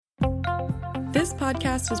This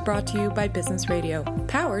podcast is brought to you by Business Radio,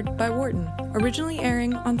 powered by Wharton, originally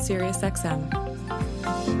airing on SiriusXM.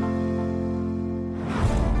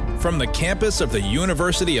 From the campus of the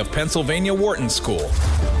University of Pennsylvania Wharton School.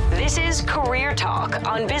 This is Career Talk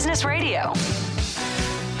on Business Radio.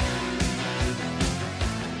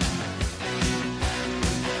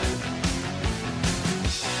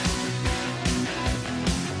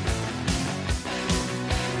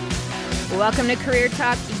 Welcome to Career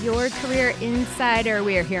Talk, your career insider.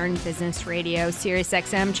 We are here on Business Radio,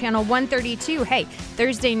 SiriusXM, channel 132. Hey,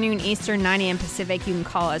 Thursday noon Eastern, 9 a.m. Pacific. You can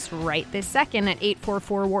call us right this second at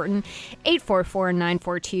 844-WHARTON,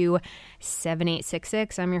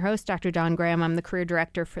 844-942-7866. I'm your host, Dr. Dawn Graham. I'm the career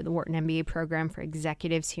director for the Wharton MBA program for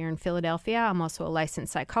executives here in Philadelphia. I'm also a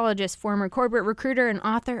licensed psychologist, former corporate recruiter, and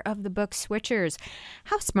author of the book Switchers,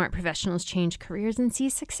 How Smart Professionals Change Careers and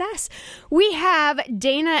Seize Success. We have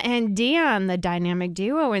Dana and Dion, the dynamic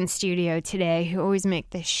duo in studio today, who always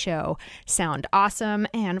make this show sound awesome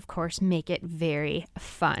and, of course, make it very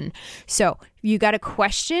fun. So if you got a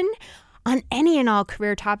question on any and all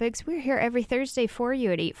career topics, we're here every Thursday for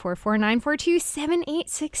you at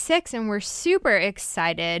 844-942-7866. And we're super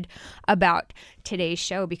excited about today's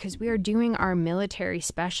show because we are doing our military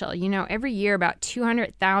special. You know, every year about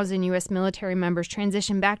 200,000 U.S. military members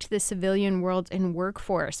transition back to the civilian world and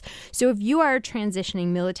workforce. So if you are a transitioning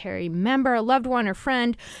military member, a loved one or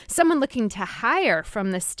friend, someone looking to hire from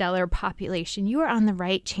the stellar population, you are on the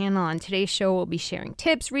right channel. On today's show, we'll be sharing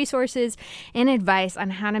tips, resources, and advice on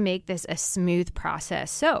how to make this a smooth process.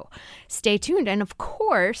 So stay tuned. And of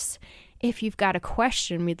course, if you've got a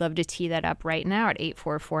question, we'd love to tee that up right now at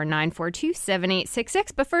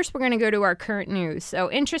 844-942-7866. But first, we're going to go to our current news.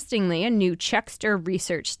 So interestingly, a new Checkster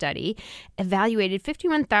research study evaluated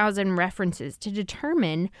 51,000 references to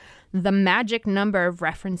determine the magic number of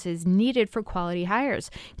references needed for quality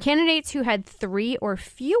hires. Candidates who had 3 or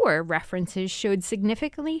fewer references showed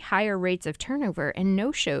significantly higher rates of turnover and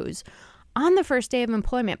no-shows on the first day of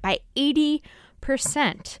employment by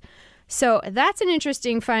 80%. So that's an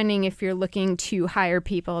interesting finding if you're looking to hire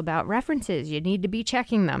people about references. You need to be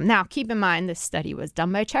checking them. Now, keep in mind, this study was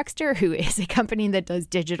done by Checkster, who is a company that does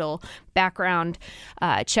digital background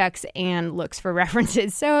checks and looks for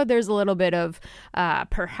references. So there's a little bit of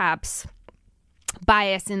perhaps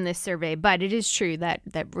bias in this survey, but it is true that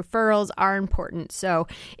referrals are important. So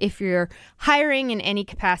if you're hiring in any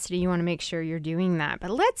capacity, you want to make sure you're doing that.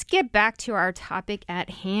 But let's get back to our topic at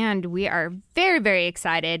hand. We are very, very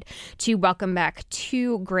excited to welcome back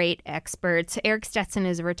 2 great experts. Eric Stetson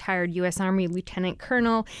is a retired U.S. Army Lieutenant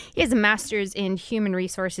Colonel. He has a master's in Human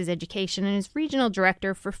Resources Education and is regional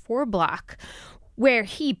director for 4Block, where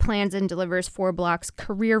he plans and delivers 4Block's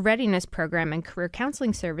career readiness program and career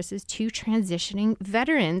counseling services to transitioning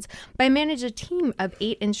veterans by managing a team of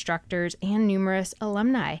 8 instructors and numerous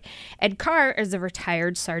alumni. Ed Carr is a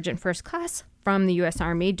retired Sergeant First Class from the U.S.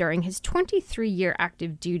 Army. During his 23-year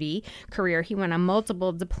active duty career, he went on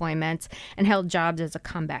multiple deployments and held jobs as a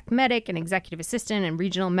combat medic, an executive assistant, and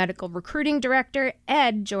regional medical recruiting director.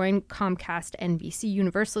 Ed joined Comcast NBC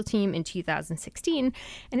Universal Team in 2016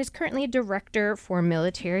 and is currently a director for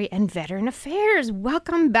military and veteran affairs.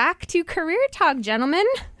 Welcome back to Career Talk, gentlemen.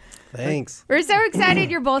 Thanks. We're so excited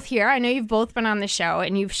you're both here. I know you've both been on the show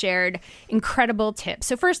and you've shared incredible tips.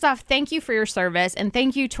 So first off, thank you for your service and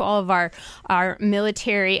thank you to all of our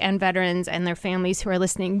military and veterans and their families who are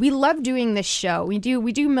listening. We love doing this show. We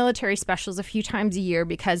do military specials a few times a year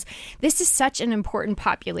because this is such an important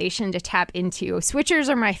population to tap into. Switchers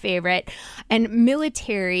are my favorite, and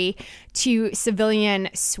military to civilian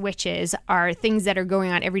switches are things that are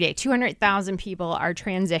going on every day. 200,000 people are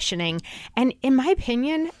transitioning. And in my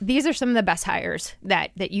opinion, these are some of the best hires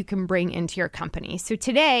that you can bring into your company. So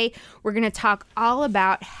today, we're going to talk all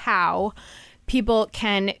about how people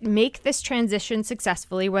can make this transition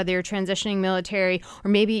successfully, whether you're transitioning military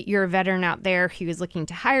or maybe you're a veteran out there who is looking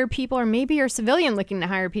to hire people, or maybe you're a civilian looking to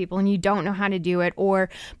hire people and you don't know how to do it, or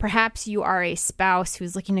perhaps you are a spouse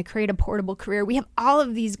who's looking to create a portable career. We have all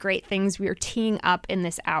of these great things we are teeing up in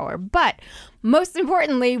this hour. But most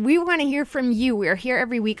importantly, we want to hear from you. We are here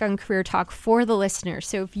every week on Career Talk for the listeners.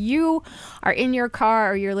 So if you are in your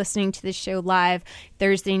car or you're listening to this show live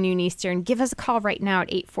Thursday noon Eastern, give us a call right now at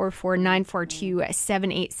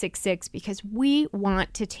 844-942-7866 because we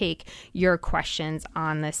want to take your questions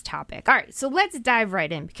on this topic. All right, so let's dive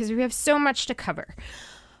right in because we have so much to cover.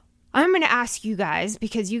 I'm going to ask you guys,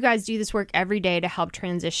 because you guys do this work every day to help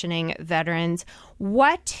transitioning veterans,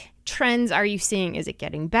 what trends are you seeing? Is it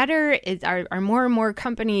getting better? Are more and more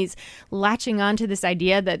companies latching on to this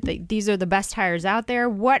idea that these are the best hires out there?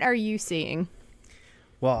 What are you seeing?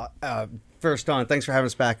 Well, First on, thanks for having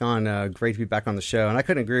us back on. Great to be back on the show. And I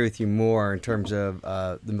couldn't agree with you more in terms of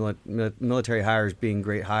the military hires being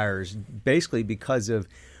great hires, basically because of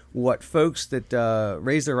what folks that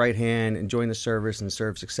raise their right hand and join the service and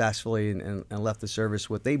serve successfully and left the service,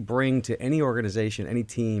 what they bring to any organization, any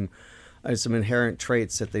team, some inherent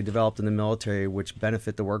traits that they developed in the military which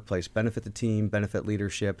benefit the workplace, benefit the team, benefit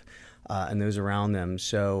leadership, and those around them.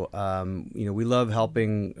 So, we love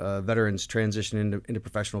helping veterans transition into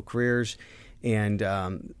professional careers, and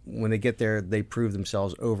when they get there, they prove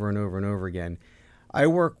themselves over and over and over again. I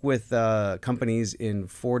work with companies in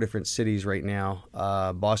 4 different cities right now,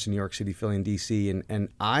 Boston, New York City, Philly, and D.C., and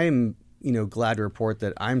I'm glad to report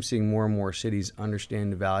that I'm seeing more and more cities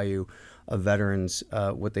understand the value of veterans,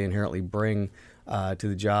 what they inherently bring to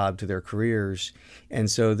the job, to their careers, and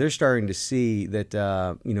so they're starting to see that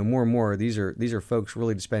more and more these are folks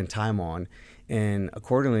really to spend time on, and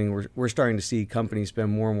accordingly we're starting to see companies spend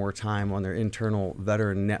more and more time on their internal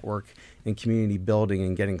veteran network and community building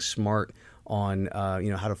and getting smart on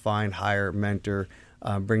how to find, hire, mentor,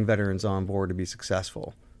 bring veterans on board to be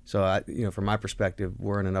successful. So, from my perspective,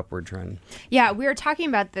 we're in an upward trend. Yeah, we were talking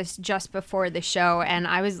about this just before the show, and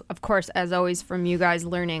I was, of course, as always, from you guys,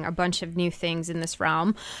 learning a bunch of new things in this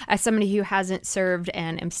realm. As somebody who hasn't served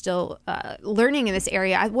and am still learning in this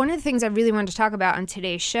area, one of the things I really wanted to talk about on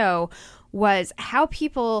today's show was how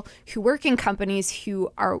people who work in companies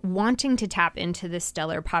who are wanting to tap into the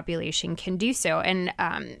stellar population can do so. And,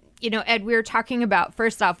 Ed, we were talking about,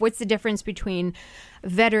 first off, what's the difference between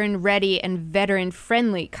veteran-ready and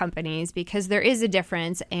veteran-friendly companies? Because there is a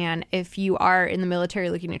difference, and if you are in the military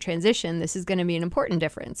looking to transition, this is going to be an important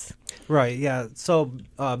difference. Right, yeah. So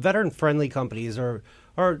veteran-friendly companies are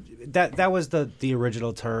that was the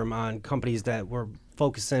original term on companies that were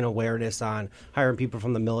focusing awareness on hiring people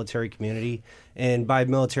from the military community. And by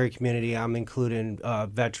military community, I'm including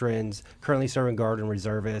veterans, currently serving Guard and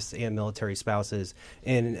reservists, and military spouses,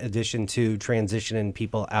 in addition to transitioning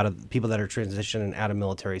people that are transitioning out of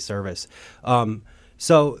military service.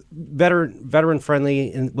 So veteran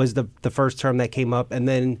friendly was the first term that came up, and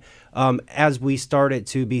then as we started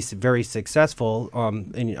to be very successful,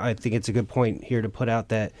 and I think it's a good point here to put out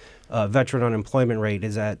that veteran unemployment rate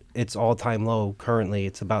is at its all-time low currently.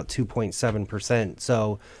 It's about 2.7%.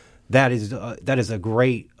 So that is a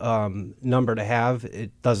great number to have. It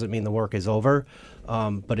doesn't mean the work is over,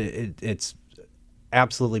 but it's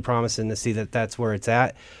absolutely promising to see that that's where it's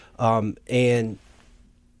at, and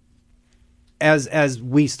As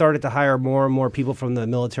we started to hire more and more people from the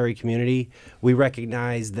military community, we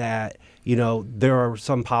recognized that there are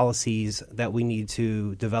some policies that we need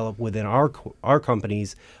to develop within our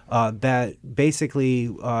companies that basically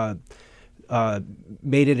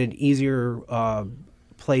made it an easier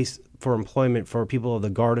place for employment for people of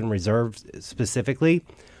the Guard and Reserve specifically.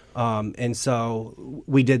 And so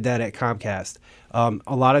we did that at Comcast.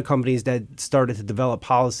 A lot of companies that started to develop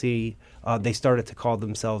policy, they started to call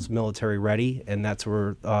themselves military ready, and that's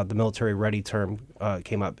where the military ready term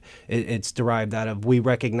came up. It's derived out of, we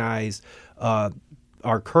recognize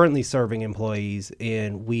our currently serving employees,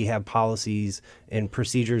 and we have policies and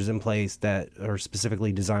procedures in place that are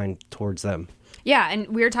specifically designed towards them. Yeah, and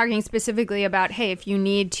we were talking specifically about, hey, if you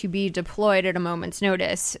need to be deployed at a moment's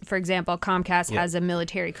notice, for example, Comcast has a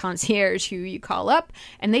military concierge who you call up,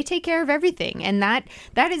 and they take care of everything. And that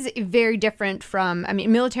is very different from,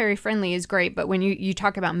 military friendly is great, but when you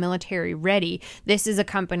talk about military ready, this is a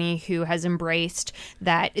company who has embraced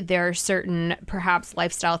that there are certain, perhaps,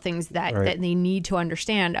 lifestyle things that they need to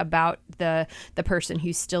understand about the person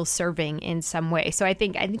who's still serving in some way. So I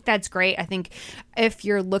think that's great. I think if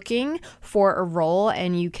you're looking for a role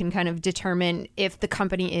and you can kind of determine if the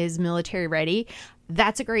company is military ready,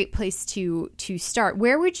 that's a great place to start.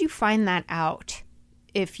 Where would you find that out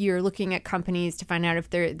if you're looking at companies to find out if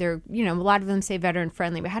they're a lot of them say veteran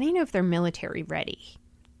friendly, but how do you know if they're military ready?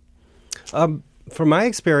 From my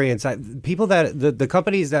experience, people that the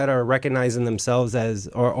companies that are recognizing themselves as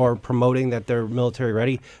or promoting that they're military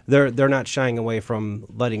ready, they're not shying away from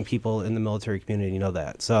letting people in the military community know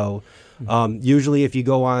that. So usually, if you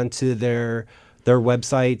go on to their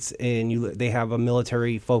websites and they have a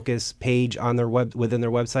military focus page on within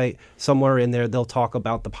their website, somewhere in there they'll talk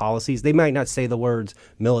about the policies. They might not say the words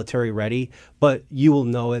military ready, but you will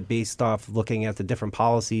know it based off looking at the different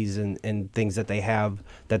policies and things that they have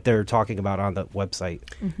that they're talking about on the website.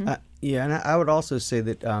 Mm-hmm. Yeah, and I would also say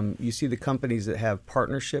that you see the companies that have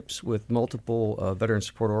partnerships with multiple veteran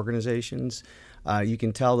support organizations. You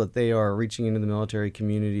can tell that they are reaching into the military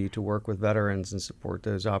community to work with veterans and support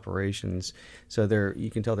those operations. So you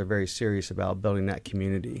can tell they're very serious about building that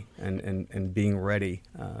community and being ready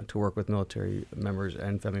to work with military members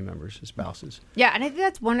and family members and spouses. Yeah, and I think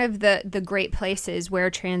that's one of the great places where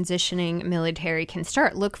transitioning military can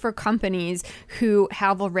start. Look for companies who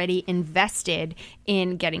have already invested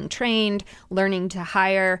in getting trained, learning to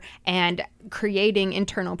hire, and creating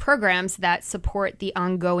internal programs that support the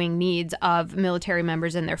ongoing needs of military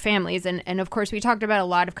members and their families. And of course, we talked about a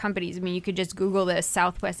lot of companies. I mean, you could just Google this: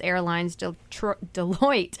 Southwest Airlines,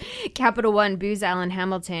 Deloitte, Capital One, Booz Allen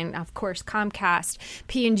Hamilton, of course, Comcast,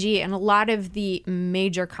 P&G, and a lot of the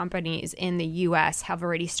major companies in the U.S. have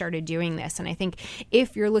already started doing this. And I think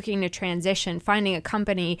if you're looking to transition, finding a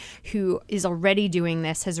company who is already doing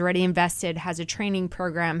this, has already invested, has a training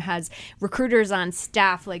program, has recruiters on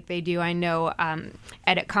staff like they do, I know,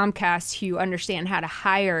 at Comcast, who understand how to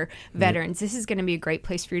hire veterans. This is going to be a great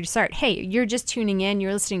place for you to start. Hey, you're just tuning in.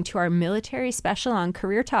 You're listening to our military special on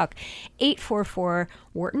Career Talk.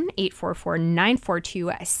 844-WHARTON,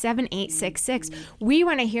 844-942-7866. We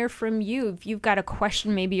want to hear from you. If you've got a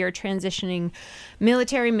question, maybe you're transitioning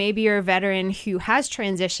military, maybe you're a veteran who has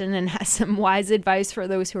transitioned and has some wise advice for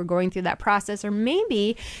those who are going through that process, or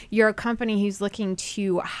maybe you're a company who's looking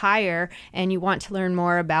to hire and you want to learn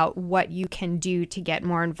more about what you can do to get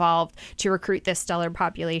more involved to recruit this stellar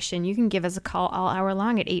population. You can give us a call all hour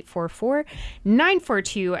long at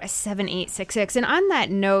 844-942-7866. And on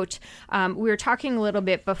that note, we were talking a little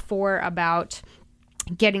bit before about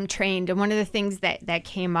getting trained, and one of the things that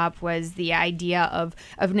came up was the idea of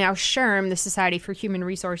now SHRM, the Society for Human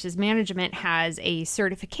Resources Management, has a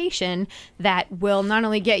certification that will not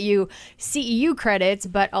only get you CEU credits,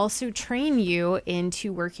 but also train you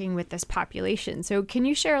into working with this population. So can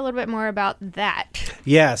you share a little bit more about that?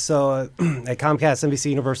 Yeah, so at Comcast NBC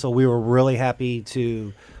Universal, we were really happy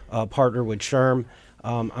to partner with SHRM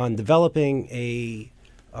on developing a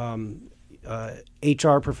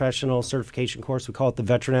HR professional certification course. We call it the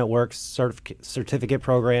Veteran at Work certificate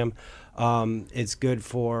program. It's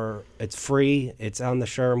free. It's on the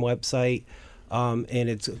SHRM website, and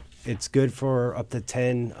it's good for up to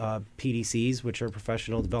 10 PDCs, which are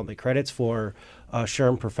professional development credits for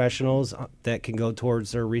SHRM professionals that can go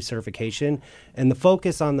towards their recertification. And the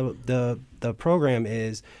focus on the program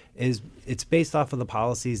is it's based off of the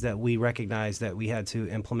policies that we recognize that we had to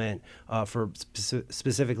implement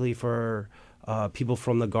specifically for people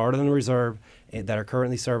from the Guard and the Reserve that are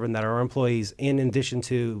currently serving, that are our employees, in addition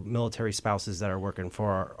to military spouses that are working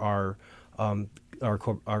for our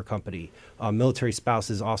company. Military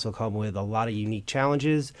spouses also come with a lot of unique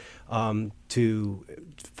challenges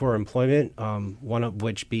for employment, one of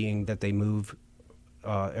which being that they move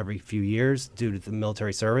every few years due to the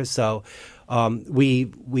military service. So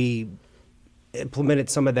we implemented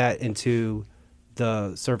some of that into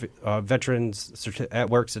the Veterans at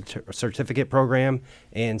Work certificate program.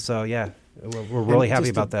 And so, we're really happy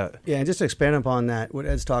about that. Yeah, and just to expand upon that, what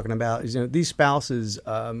Ed's talking about is, these spouses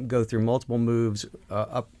go through multiple moves,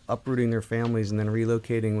 uprooting their families and then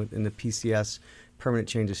relocating within the PCS, permanent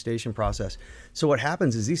change of station process. So what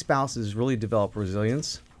happens is these spouses really develop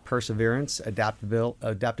resilience, perseverance,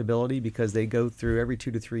 adaptability, because they go through every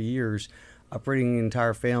 2 to 3 years uprooting the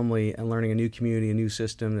entire family and learning a new community, a new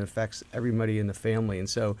system that affects everybody in the family. And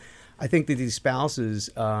so I think that these spouses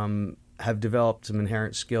have developed some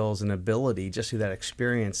inherent skills and ability just through that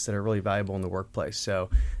experience that are really valuable in the workplace.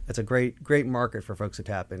 So that's a great market for folks to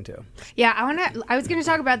tap into. Yeah, I was going to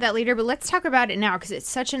talk about that later, but let's talk about it now because it's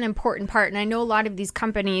such an important part. And I know a lot of these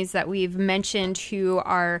companies that we've mentioned who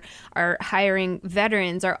are hiring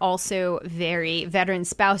veterans are also very veteran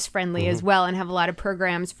spouse friendly as well, and have a lot of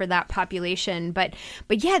programs for that population. But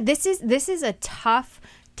yeah, this is a tough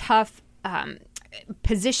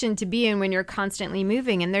position to be in when you're constantly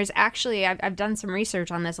moving. And there's actually, I've done some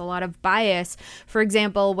research on this, a lot of bias. For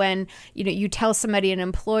example, when you tell somebody, an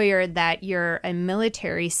employer, that you're a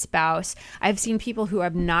military spouse, I've seen people who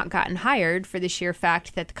have not gotten hired for the sheer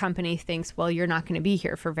fact that the company thinks, well, you're not going to be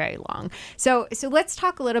here for very long. So let's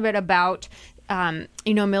talk a little bit about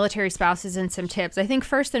military spouses and some tips. I think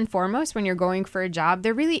first and foremost, when you're going for a job,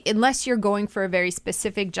 unless you're going for a very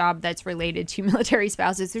specific job that's related to military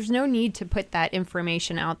spouses, there's no need to put that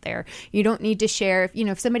information out there. You don't need to share.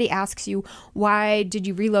 If somebody asks you, why did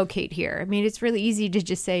you relocate here? I mean, it's really easy to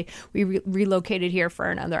just say, we relocated here for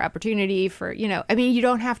another opportunity you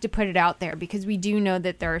don't have to put it out there because we do know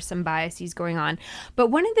that there are some biases going on. But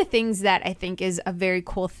one of the things that I think is a very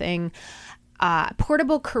cool thing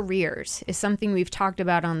Portable careers is something we've talked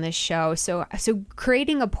about on this show. So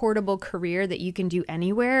creating a portable career that you can do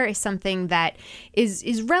anywhere is something that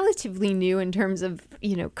is relatively new in terms of,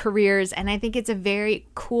 careers. And I think it's a very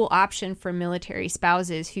cool option for military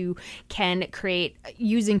spouses who can create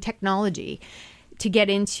using technology to get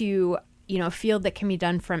into a field that can be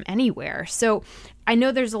done from anywhere. So I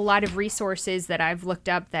know there's a lot of resources that I've looked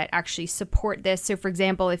up that actually support this. So for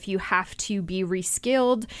example, if you have to be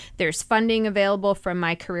reskilled, there's funding available from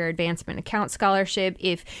my Career Advancement Account Scholarship.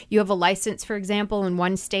 If you have a license, for example, in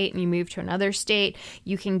one state and you move to another state,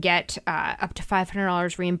 you can get up to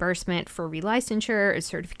 $500 reimbursement for relicensure or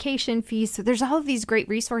certification fees. So there's all of these great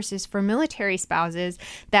resources for military spouses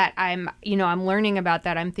that I'm learning about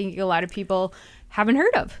that I'm thinking a lot of people haven't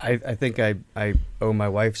heard of. I think I owe my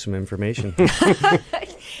wife some information. I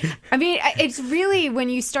mean, it's really, when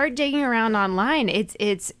you start digging around online,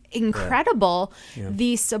 it's incredible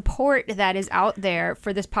the support that is out there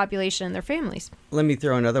for this population and their families. Let me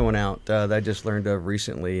throw another one out that I just learned of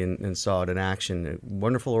recently and saw it in action. A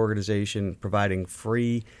wonderful organization providing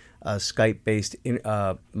free Skype-based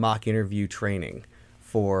mock interview training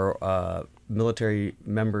for military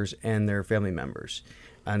members and their family members.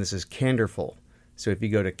 And this is Candorful. So if you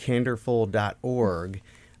go to candorful.org,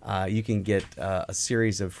 you can get a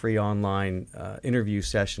series of free online interview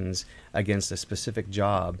sessions against a specific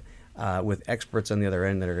job with experts on the other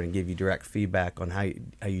end that are going to give you direct feedback on how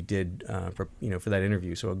you did for that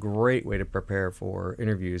interview. So a great way to prepare for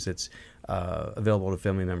interviews that's available to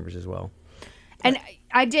family members as well. And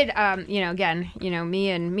I did, me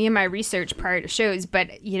and my research prior to shows, but,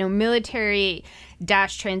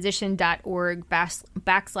 military-transition.org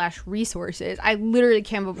 /resources, I literally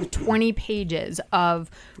came up with 20 pages of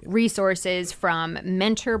resources from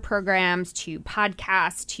mentor programs to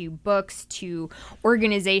podcasts to books to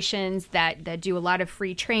organizations that do a lot of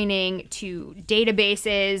free training to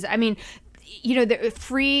databases. I mean, the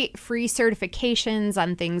free certifications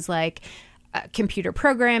on things like computer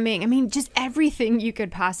programming. I mean, just everything you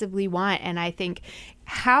could possibly want. And I think,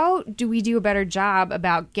 how do we do a better job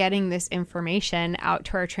about getting this information out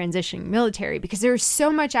to our transitioning military? Because there's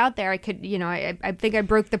so much out there. I could, I think I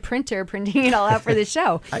broke the printer printing it all out for the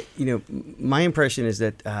show. My impression is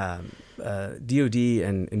that DOD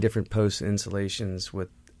and different posts and installations with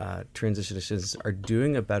transition assistance are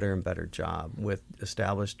doing a better and better job with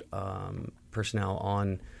established personnel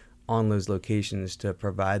on those locations to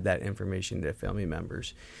provide that information to family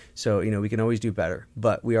members. So, we can always do better,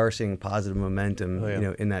 but we are seeing positive momentum,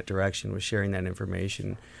 in that direction with sharing that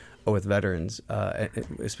information with veterans,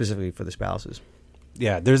 specifically for the spouses.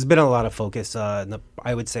 Yeah, there's been a lot of focus, I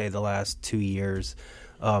would say the last 2 years,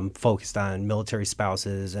 focused on military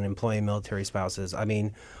spouses and employing military spouses. I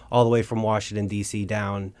mean, all the way from Washington, D.C.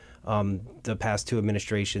 down, the past two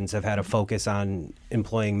administrations have had a focus on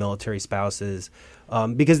employing military spouses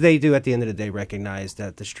because they do, at the end of the day, recognize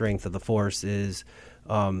that the strength of the force is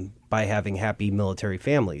by having happy military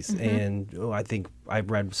families. Mm-hmm. And I think I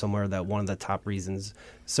read somewhere that one of the top reasons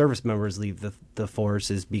service members leave the force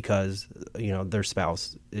is because, their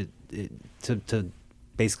spouse, to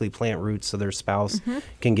basically plant roots so their spouse mm-hmm.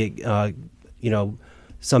 can get,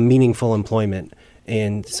 some meaningful employment.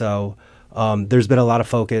 And so there's been a lot of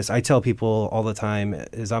focus. I tell people all the time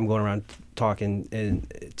as I'm going around talking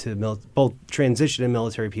to both transition and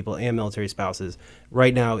military people and military spouses,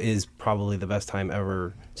 right now is probably the best time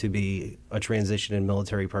ever to be a transition and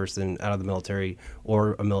military person out of the military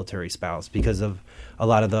or a military spouse because of a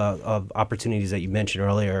lot of the opportunities that you mentioned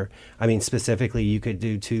earlier. I mean, specifically, you could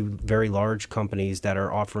do two very large companies that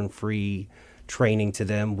are offering free training to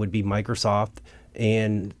them would be Microsoft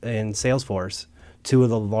and Salesforce, two of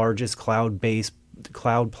the largest cloud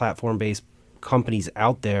platform-based companies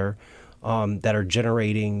out there that are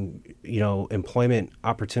generating, employment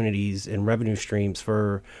opportunities and revenue streams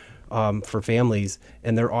for families,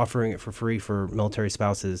 and they're offering it for free for military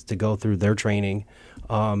spouses to go through their training.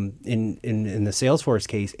 In the Salesforce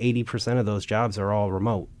case, 80% of those jobs are all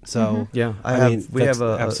remote. So mm-hmm. we have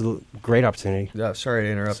a absolute great opportunity. Sorry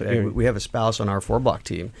to interrupt. We have a spouse on our 4Block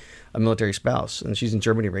team, a military spouse, and she's in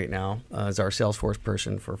Germany right now as our Salesforce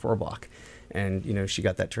person for 4Block. And she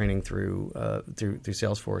got that training through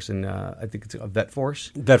Salesforce, and I think it's a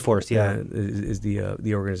VetForce. VetForce, yeah, is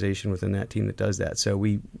the organization within that team that does that. So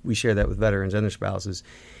we share that with veterans and their spouses,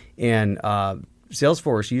 and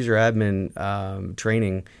Salesforce user admin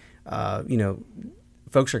training.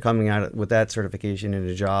 Folks are coming out with that certification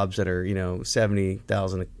into jobs that are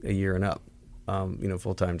 $70,000 a year and up.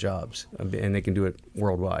 full-time jobs, and they can do it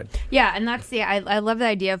worldwide. Yeah, and that's I love the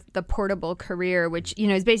idea of the portable career, which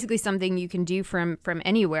is basically something you can do from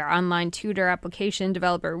anywhere: online tutor, application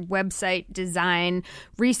developer, website design,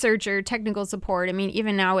 researcher, technical support. I mean,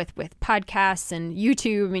 even now with podcasts and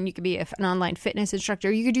YouTube, I mean, you could be an online fitness instructor.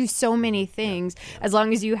 You could do so many things as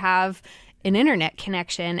long as you have an internet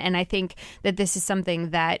connection. And I think that this is something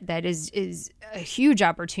that is a huge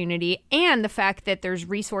opportunity. And the fact that there's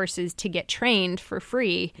resources to get trained for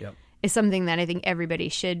free is something that I think everybody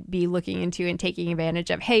should be looking into and taking advantage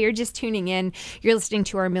of. Hey, you're just tuning in. You're listening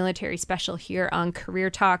to our military special here on Career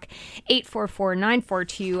Talk,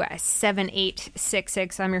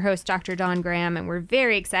 844-942-7866. I'm your host, Dr. Dawn Graham, and we're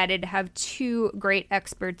very excited to have two great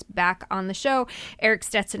experts back on the show. Eric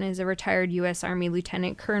Stetson is a retired U.S. Army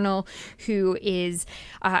Lieutenant Colonel who is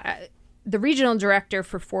the regional director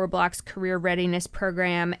for 4Block's Career Readiness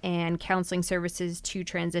Program and counseling services to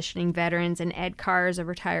transitioning veterans, and Ed Carr is a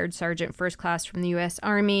retired Sergeant First Class from the U.S.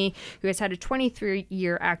 Army who has had a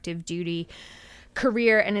 23-year active duty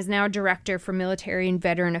career and is now director for military and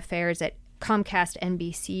veteran affairs at Comcast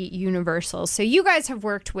NBC Universal. So you guys have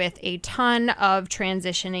worked with a ton of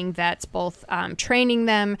transitioning vets, both training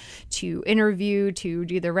them to interview, to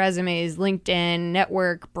do their resumes, LinkedIn,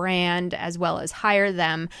 network, brand, as well as hire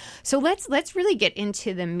them. So let's really get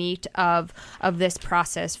into the meat of this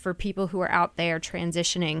process for people who are out there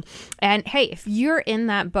transitioning. And hey, if you're in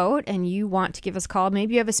that boat and you want to give us a call,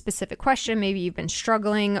 maybe you have a specific question, maybe you've been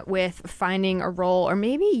struggling with finding a role, or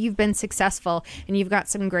maybe you've been successful and you've got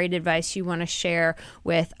some great advice you want to share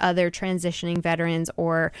with other transitioning veterans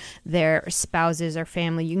or their spouses or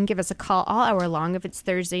family, you can give us a call all hour long. If it's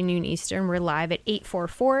Thursday, noon Eastern, we're live at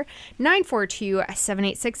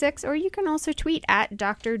 844-942-7866, or you can also tweet at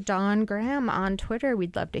Dr. Dawn Graham on Twitter.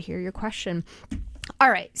 We'd love to hear your question. All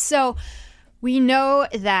right, so we know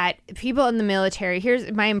that people in the military,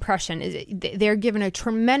 here's my impression, is they're given a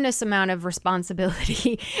tremendous amount of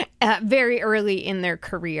responsibility very early in their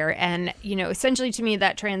career. And, essentially to me,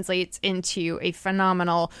 that translates into a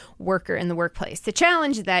phenomenal worker in the workplace. The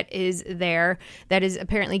challenge that is there, that is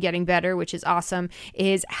apparently getting better, which is awesome,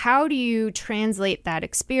 is how do you translate that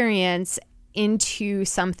experience into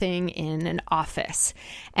something in an office?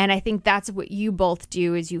 And I think that's what you both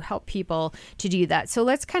do, is you help people to do that. So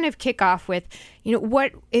let's kind of kick off with,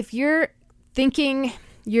 what if you're thinking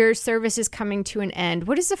your service is coming to an end,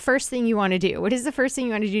 what is the first thing you want to do? What is the first thing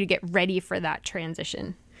you want to do to get ready for that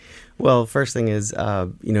transition? Well, first thing is, at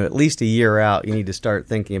least a year out, you need to start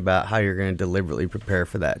thinking about how you're going to deliberately prepare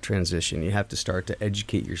for that transition. You have to start to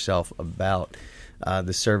educate yourself about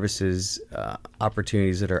the services,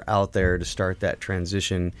 opportunities that are out there to start that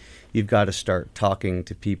transition. You've got to start talking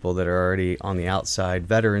to people that are already on the outside,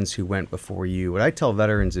 veterans who went before you. What I tell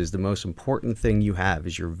veterans is the most important thing you have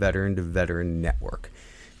is your veteran-to-veteran network,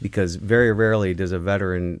 because very rarely does a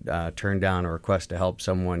veteran turn down a request to help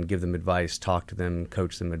someone, give them advice, talk to them,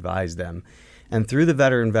 coach them, advise them. And through the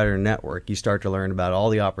veteran network, you start to learn about all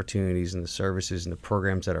the opportunities and the services and the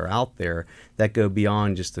programs that are out there that go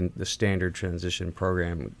beyond just the standard transition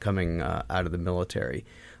program coming out of the military.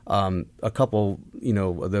 A couple,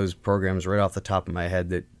 of those programs right off the top of my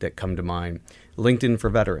head that come to mind. LinkedIn for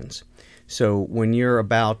Veterans. So when you're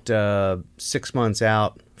about 6 months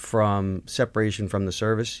out from separation from the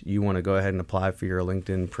service, you want to go ahead and apply for your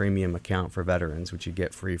LinkedIn premium account for veterans, which you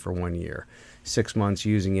get free for 1 year. 6 months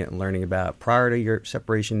using it and learning about it prior to your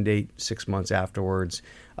separation date, 6 months afterwards,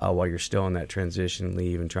 while you're still in that transition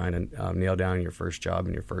leave and trying to nail down your first job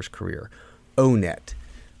and your first career. ONET.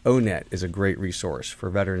 ONET is a great resource for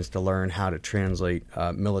veterans to learn how to translate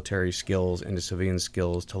military skills into civilian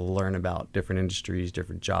skills, to learn about different industries,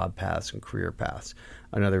 different job paths and career paths.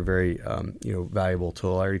 Another very valuable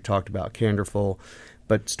tool. I already talked about Canderful,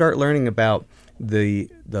 but start learning about the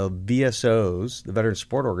VSOs, the veteran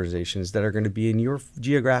support organizations that are going to be in your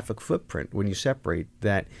geographic footprint when you separate,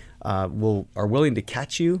 that are willing to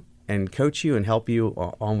catch you and coach you and help you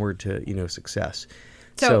onward to success.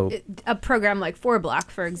 So a program like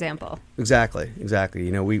 4Block, for example. Exactly.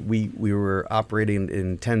 We were operating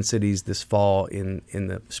in 10 cities this fall. In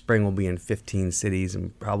the spring, we'll be in 15 cities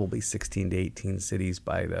and probably 16 to 18 cities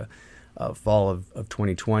by the fall of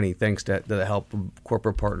 2020, thanks to the help of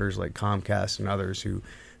corporate partners like Comcast and others who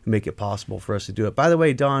make it possible for us to do it. By the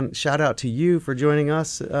way, Dawn, shout out to you for joining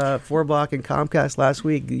us, 4Block and Comcast last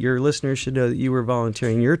week. Your listeners should know that you were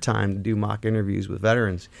volunteering your time to do mock interviews with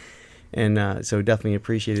veterans. And so definitely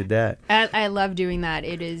appreciated that. I love doing that.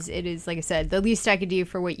 It is, like I said, the least I could do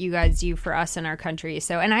for what you guys do for us in our country.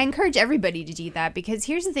 So, and I encourage everybody to do that, because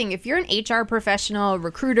here's the thing: if you're an HR professional,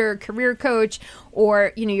 recruiter, career coach,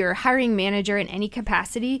 or you're a hiring manager in any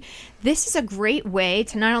capacity, this is a great way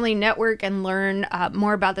to not only network and learn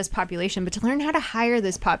more about this population, but to learn how to hire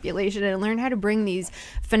this population and learn how to bring these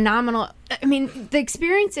phenomenal. I mean, the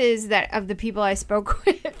experiences of the people I spoke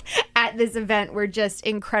with at this event were just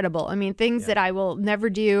incredible. I mean, things that I will never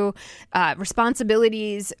do,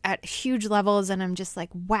 responsibilities at huge levels, and I'm just like,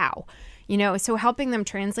 wow. So helping them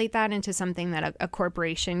translate that into something that a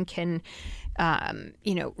corporation can,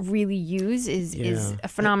 really use is a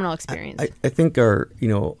phenomenal experience. I think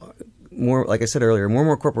more, like I said earlier, more and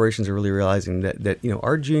more corporations are really realizing that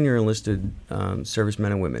our junior enlisted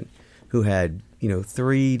servicemen and women who had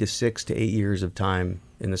 3 to 6 to 8 years of time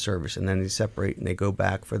in the service, and then they separate and they go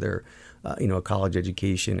back for their a college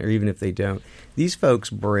education, or even if they don't, these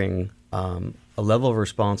folks bring a level of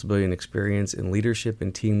responsibility and experience and leadership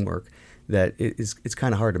and teamwork that it's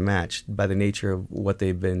kind of hard to match by the nature of what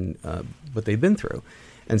they've been through.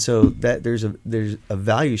 And so that there's a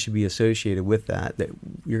value should be associated with that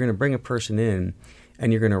you're going to bring a person in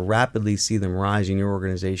and you're going to rapidly see them rise in your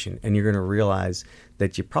organization, and you're going to realize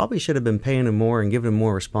that you probably should have been paying them more and giving them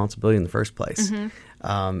more responsibility in the first place.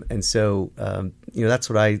 Mm-hmm. And so that's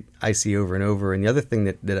what I see over and over. And the other thing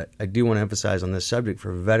that I do want to emphasize on this subject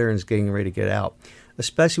for veterans getting ready to get out,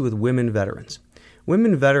 especially with women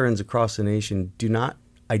veterans across the nation do not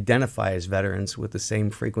identify as veterans with the same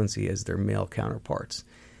frequency as their male counterparts.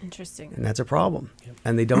 Interesting. And that's a problem. Yep.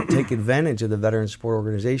 And they don't take advantage of the veteran support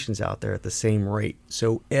organizations out there at the same rate.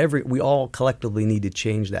 So we all collectively need to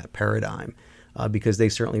change that paradigm, because they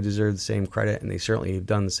certainly deserve the same credit, and they certainly have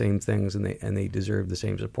done the same things, and they deserve the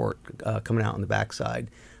same support coming out on the backside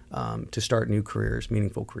to start new careers,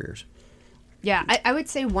 meaningful careers. Yeah, I would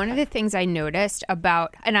say one of the things I noticed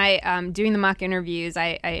about, and I doing the mock interviews,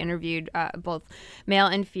 I interviewed both male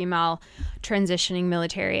and female transitioning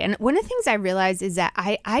military. And one of the things I realized is that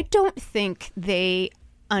I don't think they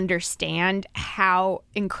understand how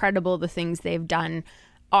incredible the things they've done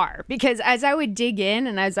are. Because as I would dig in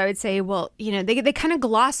and as I would say, well, they kind of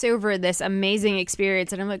gloss over this amazing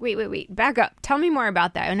experience. And I'm like, wait, back up. Tell me more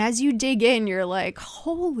about that. And as you dig in, you're like,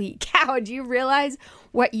 holy cow, do you realize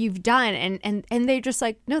what you've done? And they're just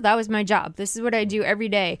like, no, that was my job. This is what I do every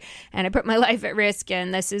day. And I put my life at risk,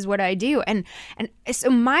 and this is what I do. And so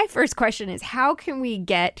my first question is, how can we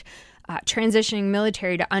get transitioning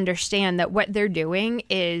military to understand that what they're doing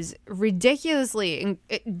is ridiculously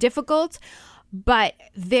difficult, but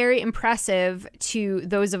very impressive to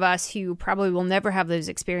those of us who probably will never have those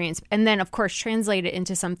experiences. And then, of course, translate it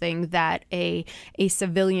into something that a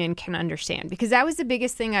civilian can understand. Because that was the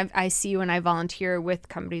biggest thing I see when I volunteer with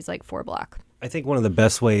companies like 4Block. I think one of the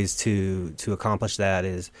best ways to accomplish that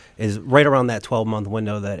is right around that 12-month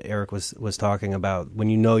window that Eric was talking about, when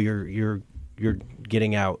you're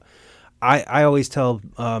getting out. I always tell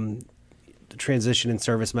transition and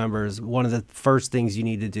service members, one of the first things you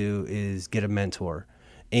need to do is get a mentor.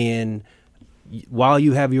 And while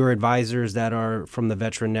you have your advisors that are from the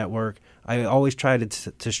Veteran Network, I always try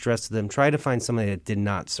to stress to them, try to find somebody that did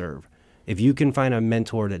not serve. If you can find a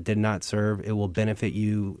mentor that did not serve, it will benefit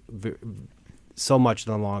you so much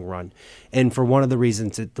in the long run. And for one of the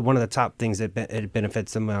reasons, one of the top things that it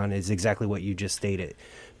benefits them on is exactly what you just stated.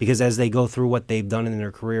 Because as they go through what they've done in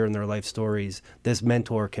their career and their life stories, this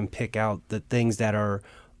mentor can pick out the things that are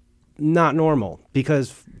not normal.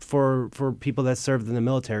 Because for people that served in the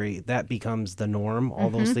military, that becomes the norm, all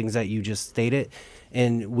those things that you just stated.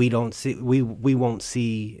 And we won't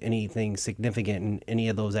see anything significant in any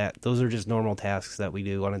of those. Those are just normal tasks that we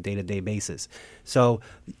do on a day-to-day basis. So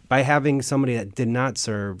by having somebody that did not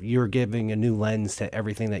serve, you're giving a new lens to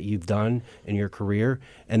everything that you've done in your career,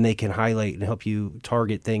 and they can highlight and help you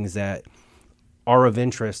target things that are of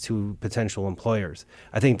interest to potential employers.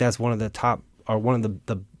 I think that's one of the top, or one of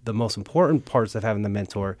the most important parts of having the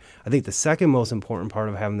mentor. I think the second most important part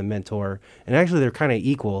of having the mentor, and actually they're kind of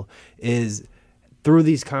equal, is through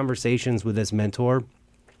these conversations with this mentor,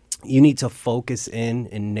 you need to focus in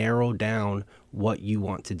and narrow down what you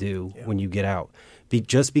want to do when you get out.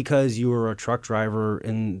 Just because you were a truck driver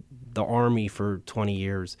in the Army for 20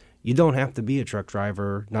 years, you don't have to be a truck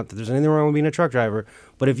driver. Not that there's anything wrong with being a truck driver,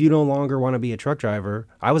 but if you no longer want to be a truck driver,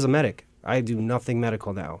 I was a medic. I do nothing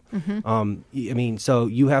medical now. So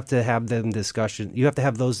you have to have you have to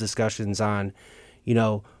have those discussions on,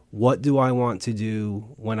 what do I want to do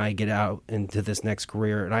when I get out into this next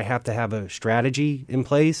career? And I have to have a strategy in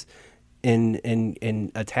place and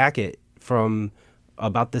attack it from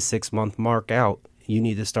about the 6-month mark out. you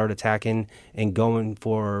need to start attacking and going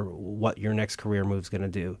for what your next career move is going to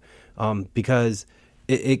do, because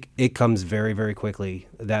it comes very, very quickly.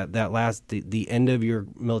 The end of your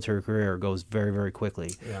military career goes very, very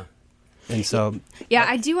quickly. Yeah. And so, yeah,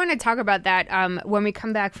 I do want to talk about that when we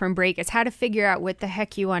come back from break. Is how to figure out what the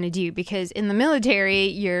heck you want to do, because in the military,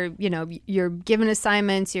 you're given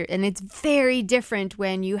assignments, and it's very different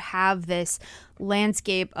when you have this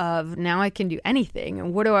landscape of now I can do anything,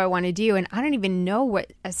 and what do I want to do? And I don't even know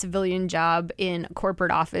what a civilian job in a corporate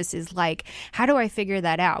office is like. How do I figure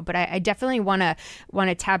that out? But I definitely want to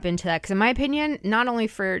tap into that, because in my opinion, not only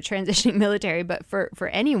for transitioning military, but for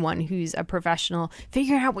anyone who's a professional,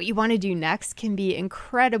 figuring out what you want to do next can be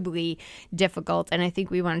incredibly difficult. And I think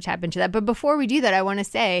we want to tap into that. But before we do that, I want to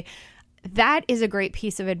say that is a great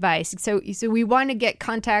piece of advice. So we want to get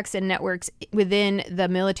contacts and networks within the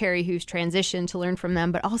military who's transitioned to learn from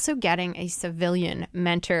them, but also getting a civilian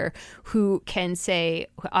mentor who can say,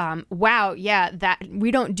 wow, yeah, that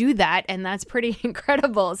we don't do that, and that's pretty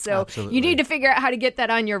incredible. So Absolutely. You need to figure out how to get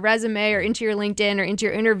that on your resume or into your LinkedIn or into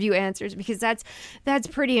your interview answers, because that's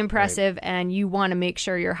pretty impressive, right. And you want to make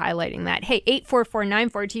sure you're highlighting that. Hey,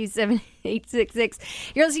 844-942-7866.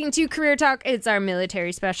 You're listening to Career Talk. It's our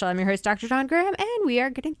military special. I'm your host, Dr. Dawn Graham, and we are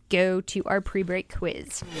going to go to our pre-break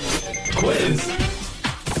quiz. Quiz?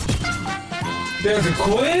 There's a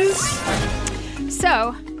quiz?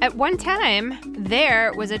 So, at one time,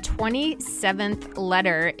 there was a 27th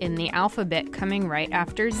letter in the alphabet coming right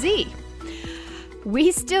after Z.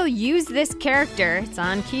 We still use this character. It's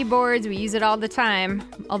on keyboards. We use it all the time,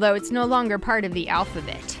 although it's no longer part of the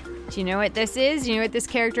alphabet. Do you know what this is? Do you know what this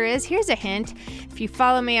character is? Here's a hint. If you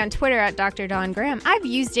follow me on Twitter at Dr. Dawn Graham, I've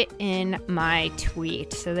used it in my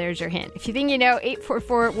tweet. So there's your hint. If you think you know,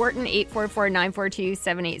 844-WHARTON,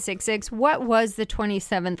 844-942-7866. What was the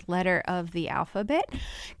 27th letter of the alphabet?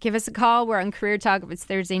 Give us a call. We're on Career Talk. If it's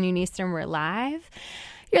Thursday noon Eastern, we're live.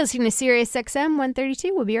 You're listening to Sirius XM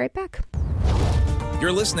 132. We'll be right back.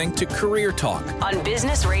 You're listening to Career Talk on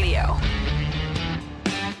Business Radio.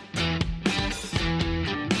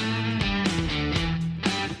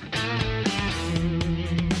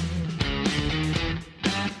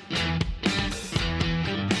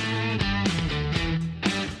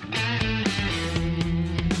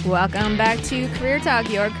 Welcome back to Career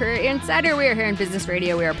Talk, your career insider. We are here in Business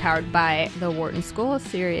Radio. We are powered by the Wharton School,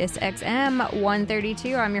 Sirius XM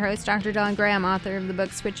 132. I'm your host, Dr. Dawn Graham, author of the book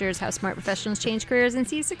Switchers, How Smart Professionals Change Careers and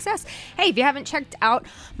Seize Success. Hey, if you haven't checked out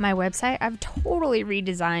my website, I've totally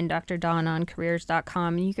redesigned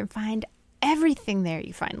drdawoncareers.com, and you can find everything there.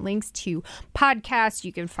 You find links to podcasts.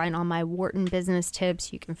 You can find all my Wharton business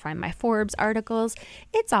tips. You can find my Forbes articles.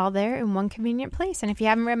 It's all there in one convenient place. And if you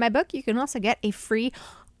haven't read my book, you can also get a free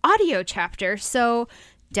audio chapter, so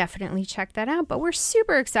definitely check that out. But we're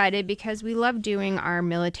super excited because we love doing our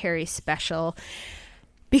military special,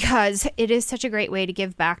 because it is such a great way to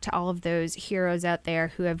give back to all of those heroes out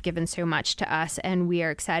there who have given so much to us. And we are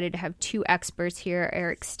excited to have two experts here,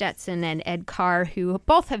 Eric Stetson and Ed Carr, who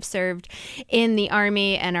both have served in the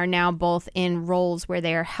Army and are now both in roles where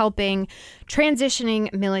they are helping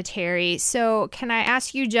transitioning military. So can I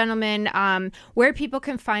ask you, gentlemen, where people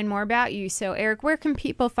can find more about you? So Eric, where can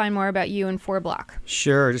people find more about you in 4Block?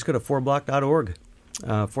 Sure. Just go to 4block.org.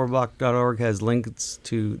 4block.org has links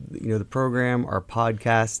to the program, our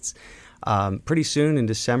podcasts. Pretty soon in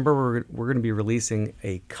December, we're going to be releasing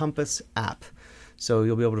a Compass app. So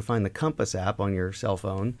you'll be able to find the Compass app on your cell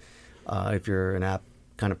phone if you're an app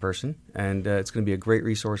kind of person. And it's going to be a great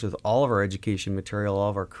resource with all of our education material, all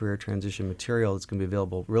of our career transition material. It's going to be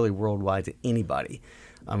available really worldwide to anybody.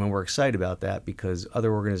 And we're excited about that because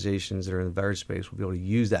other organizations that are in the veteran space will be able to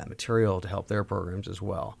use that material to help their programs as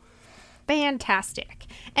well. Fantastic.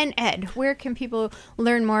 And Ed, where can people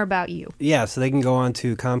learn more about you? Yeah, so they can go on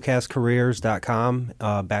to ComcastCareers.com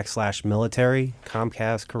 /military,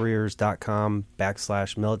 ComcastCareers.com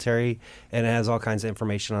 /military, and it has all kinds of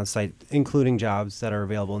information on site, including jobs that are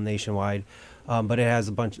available nationwide. But it has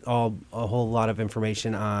a whole lot of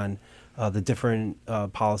information on the different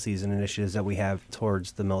policies and initiatives that we have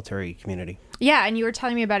towards the military community. Yeah, and you were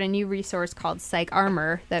telling me about a new resource called Psych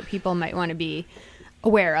Armor that people might want to be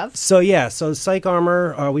aware of. So Psych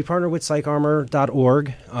Armor, we partner with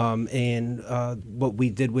psycharmor.org, and what we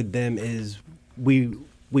did with them is we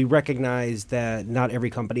recognize that not every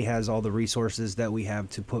company has all the resources that we have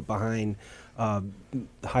to put behind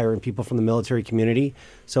hiring people from the military community.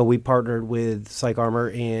 So we partnered with Psych Armor,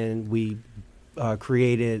 and we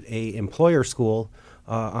created a employer school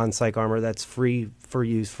on Psych Armor that's free for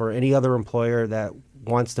use for any other employer that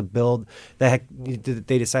wants to build, they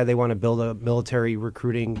decide they want to build a military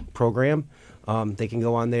recruiting program. They can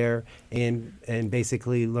go on there and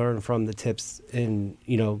basically learn from the tips and,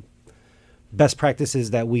 best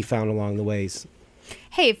practices that we found along the ways.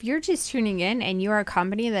 Hey, if you're just tuning in and you're a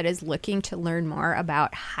company that is looking to learn more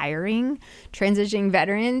about hiring transitioning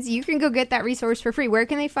veterans, you can go get that resource for free. Where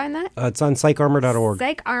can they find that? It's on psycharmor.org.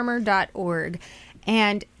 Psycharmor.org.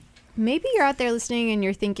 And maybe you're out there listening and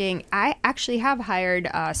you're thinking, I actually have hired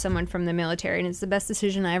someone from the military and it's the best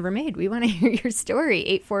decision I ever made. We want to hear your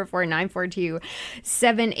story.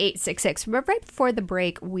 844-942-7866. But right before the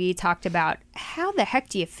break, we talked about how the heck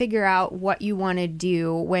do you figure out what you want to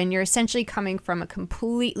do when you're essentially coming from a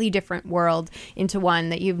completely different world into one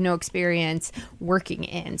that you have no experience working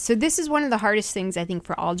in. So this is one of the hardest things, I think,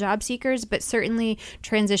 for all job seekers, but certainly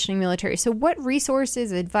transitioning military. So what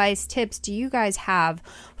resources, advice, tips do you guys have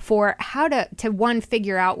for how to one,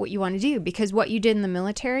 figure out what you want to do? Because what you did in the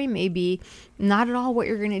military may be not at all what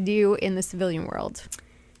you're going to do in the civilian world.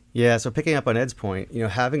 Yeah, so picking up on Ed's point,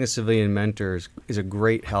 having a civilian mentor is a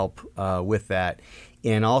great help with that.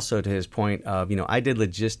 And also to his point of, I did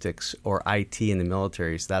logistics or IT in the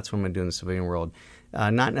military, so that's what I'm going to do in the civilian world.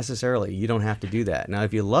 Not necessarily. You don't have to do that. Now,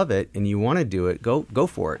 if you love it and you want to do it, go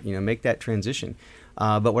for it. Make that transition.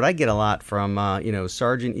 But what I get a lot from,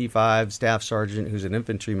 Sergeant E5, Staff Sergeant, who's an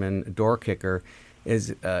infantryman, a door kicker,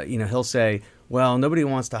 is, he'll say, well, nobody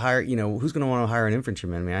wants to hire, who's going to want to hire an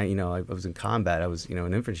infantryman? I mean, I was in combat. I was,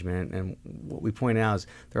 an infantryman. And what we point out is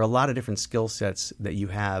there are a lot of different skill sets that you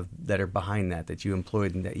have that are behind that you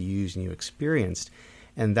employed and that you used and you experienced.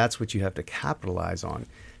 And that's what you have to capitalize on.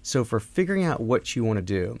 So for figuring out what you want to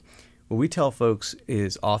do, what we tell folks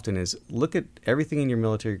is look at everything in your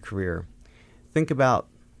military career. Think about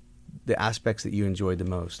the aspects that you enjoyed the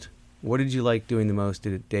most. What did you like doing the most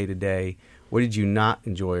day to day? What did you not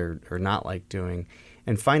enjoy or not like doing?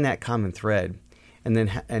 And find that common thread. And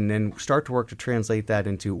then start to work to translate that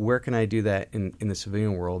into where can I do that in the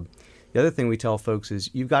civilian world? The other thing we tell folks is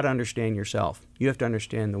you've got to understand yourself. You have to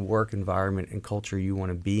understand the work environment and culture you want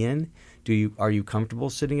to be in. Are you comfortable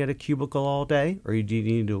sitting at a cubicle all day? Or do you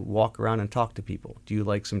need to walk around and talk to people? Do you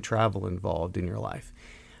like some travel involved in your life?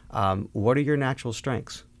 What are your natural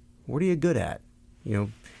strengths? What are you good at?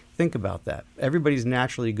 Think about that. Everybody's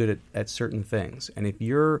naturally good at certain things. And if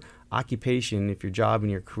your occupation, if your job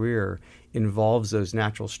and your career involves those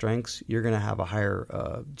natural strengths, you're going to have a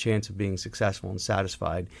higher chance of being successful and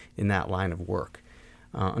satisfied in that line of work.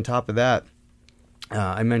 On top of that,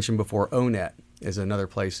 I mentioned before, ONET is another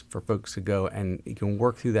place for folks to go, and you can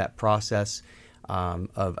work through that process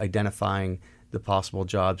of identifying the possible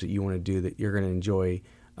jobs that you want to do that you're going to enjoy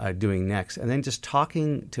doing next. And then just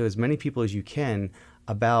talking to as many people as you can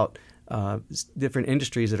about different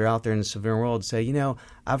industries that are out there in the civilian world. Say,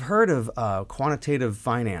 I've heard of quantitative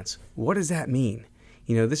finance. What does that mean?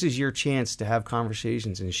 This is your chance to have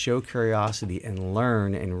conversations and show curiosity and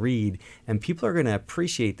learn and read. And people are going to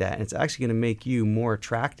appreciate that. And it's actually going to make you more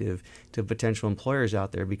attractive to potential employers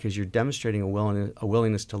out there because you're demonstrating a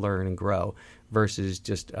willingness to learn and grow versus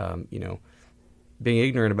just, being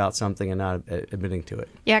ignorant about something and not admitting to it.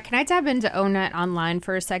 Yeah, can I tap into ONET Online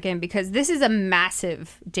for a second? Because this is a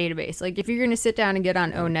massive database. Like, if you're going to sit down and get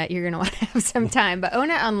on ONET, you're going to want to have some time. But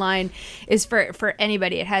ONET Online is for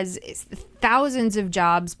anybody. It has thousands of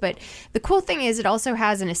jobs. But the cool thing is it also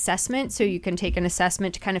has an assessment. So you can take an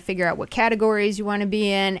assessment to kind of figure out what categories you want to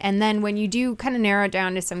be in. And then when you do kind of narrow it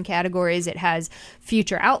down to some categories, it has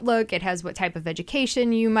future outlook. It has what type of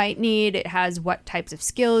education you might need. It has what types of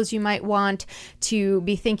skills you might want to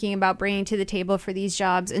be thinking about bringing to the table for these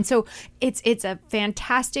jobs. And so it's a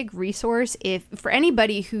fantastic resource for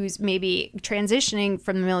anybody who's maybe transitioning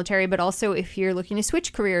from the military, but also if you're looking to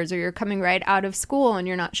switch careers or you're coming right out of school and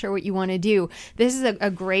you're not sure what you want to do. This is a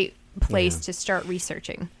great place to start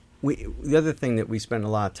researching. The other thing that we spend a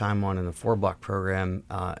lot of time on in the 4Block program,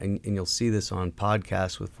 and you'll see this on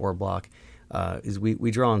podcasts with 4Block, is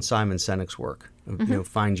we draw on Simon Sinek's work.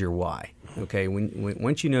 Find your why. Okay,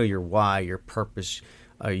 once you know your why, your purpose,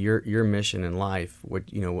 your mission in life, what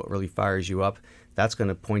really fires you up, that's going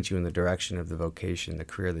to point you in the direction of the vocation, the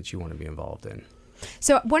career that you want to be involved in.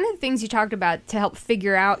 So one of the things you talked about to help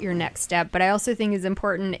figure out your next step, but I also think is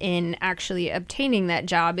important in actually obtaining that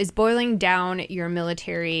job, is boiling down your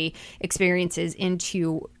military experiences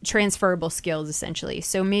into transferable skills, essentially.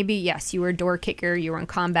 So maybe, yes, you were a door kicker, you were in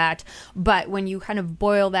combat, but when you kind of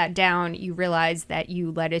boil that down, you realize that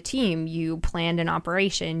you led a team, you planned an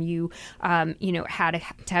operation, you had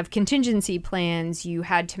to have contingency plans, you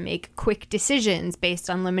had to make quick decisions based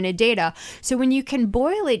on limited data. So when you can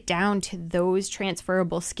boil it down to those transferable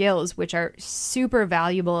transferable skills, which are super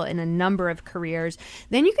valuable in a number of careers,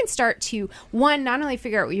 then you can start to, one, not only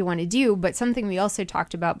figure out what you want to do, but something we also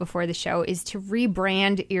talked about before the show is to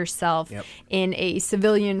rebrand yourself in a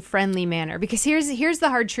civilian-friendly manner. Because here's the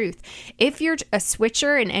hard truth. If you're a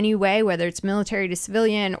switcher in any way, whether it's military to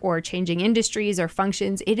civilian or changing industries or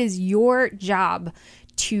functions, it is your job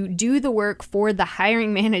to do the work for the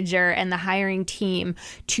hiring manager and the hiring team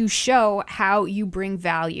to show how you bring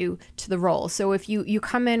value to the role. So if you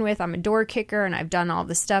come in with, I'm a door kicker and I've done all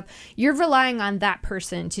this stuff, you're relying on that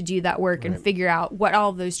person to do that work and figure out what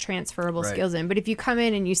all of those transferable skills in. But if you come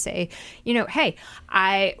in and you say, hey,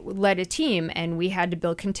 I led a team and we had to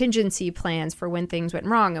build contingency plans for when things went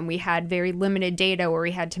wrong, and we had very limited data where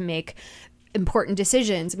we had to make important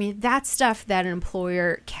decisions. I mean, that's stuff that an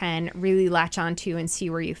employer can really latch onto and see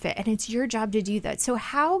where you fit. And it's your job to do that. So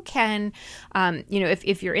how can,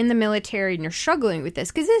 if you're in the military and you're struggling with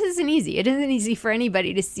this, because this isn't easy. It isn't easy for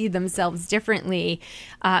anybody to see themselves differently.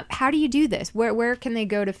 How do you do this? Where can they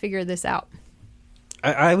go to figure this out?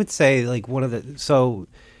 I would say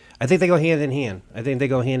I think they go hand in hand. I think they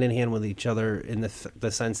go hand in hand with each other in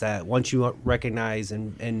the sense that once you recognize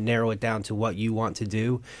and narrow it down to what you want to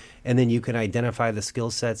do, and then you can identify the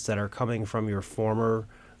skill sets that are coming from your former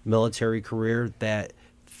military career that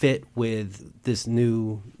fit with this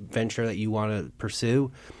new venture that you want to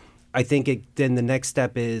pursue. I think then the next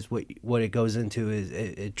step is what it goes into is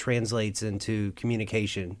it translates into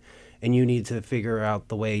communication, and you need to figure out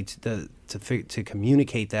the way to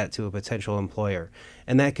communicate that to a potential employer.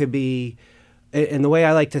 And that could be, and the way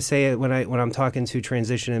I like to say it when I'm talking to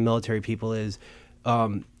transition and military people is,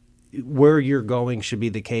 where you're going should be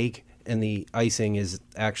the cake, and the icing is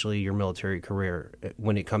actually your military career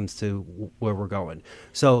when it comes to where we're going.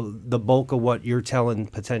 So the bulk of what you're telling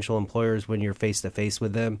potential employers when you're face to face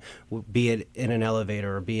with them, be it in an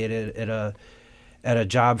elevator or be it at a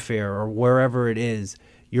job fair or wherever it is,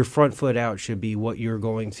 your front foot out should be what you're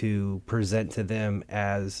going to present to them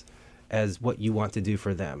as what you want to do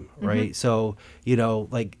for them, right? So,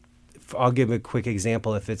 I'll give a quick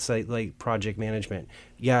example. If it's like project management,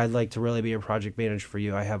 I'd like to really be a project manager for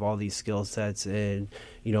you. I have all these skill sets in,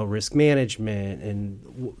 risk management,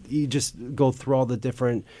 and you just go through all the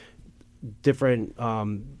different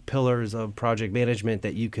pillars of project management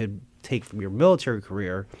that you could take from your military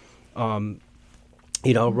career.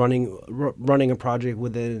 Running a project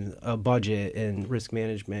within a budget and risk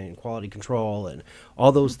management and quality control and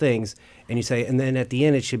all those things. And you say, and then at the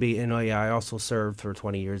end it should be, I also served for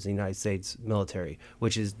 20 years in the United States military,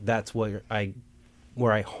 that's where I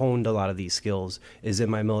honed a lot of these skills is in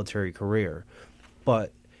my military career.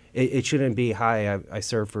 But it shouldn't be, I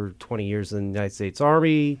served for 20 years in the United States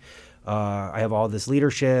Army. I have all this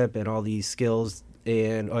leadership and all these skills.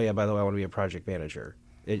 And, by the way, I want to be a project manager.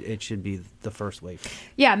 It should be the first wave.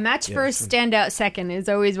 Yeah, match first, stand out second is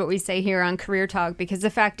always what we say here on Career Talk, because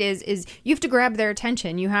the fact is you have to grab their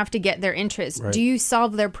attention. You have to get their interest. Right. Do you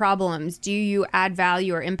solve their problems? Do you add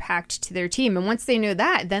value or impact to their team? And once they know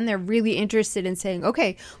that, then they're really interested in saying,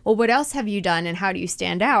 okay, well, what else have you done and how do you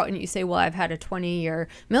stand out? And you say, well, I've had a 20-year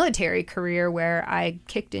military career where I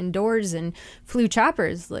kicked in doors and flew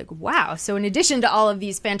choppers. Like, wow. So in addition to all of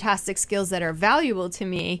these fantastic skills that are valuable to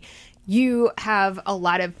me, you have a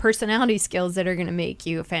lot of personality skills that are going to make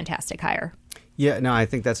you a fantastic hire. Yeah, no, I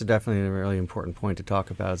think that's definitely a really important point to talk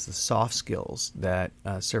about is the soft skills that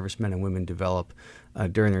servicemen and women develop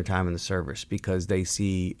during their time in the service, because they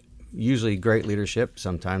see usually great leadership.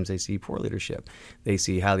 Sometimes they see poor leadership. They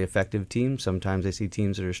see highly effective teams. Sometimes they see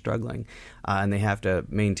teams that are struggling. And they have to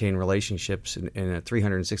maintain relationships in a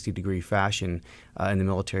 360-degree fashion in the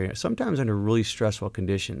military, sometimes under really stressful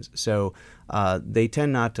conditions. So they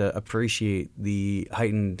tend not to appreciate the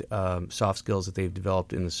heightened soft skills that they've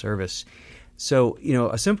developed in the service. So,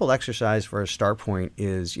 a simple exercise for a start point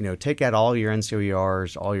is, take out all your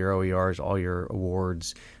NCOERs, all your OERs, all your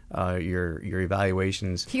awards, your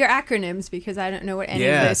evaluations, your acronyms, because I don't know what any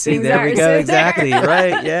of those things are. Yeah, see, there we go. Exactly.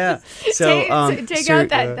 Right. Yeah. So take out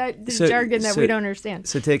that jargon that we don't understand.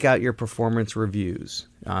 So take out your performance reviews.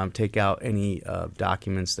 Take out any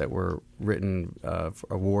documents that were written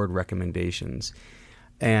for award recommendations,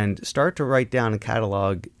 and start to write down and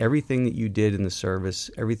catalog everything that you did in the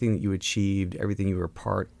service, everything that you achieved, everything you were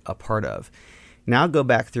a part of. Now go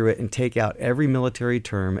back through it and take out every military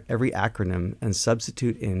term, every acronym, and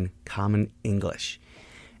substitute in common English.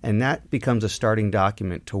 And that becomes a starting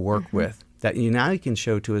document to work with that now you can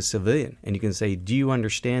show to a civilian. And you can say, do you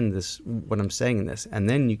understand this, what I'm saying in this? And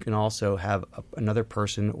then you can also have another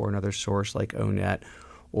person or another source like ONET,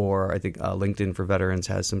 or I think LinkedIn for Veterans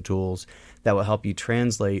has some tools that will help you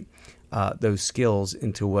translate those skills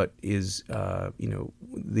into what is,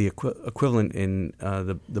 the equivalent in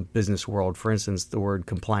the business world. For instance, the word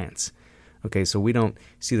compliance. Okay, so we don't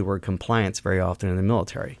see the word compliance very often in the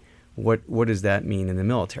military. What does that mean in the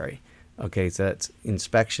military? Okay, so that's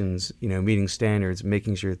inspections, meeting standards,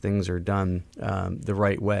 making sure things are done the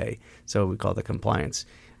right way. So we call that compliance.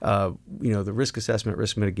 The risk assessment,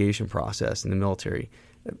 risk mitigation process in the military,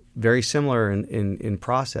 very similar in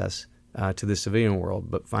process to the civilian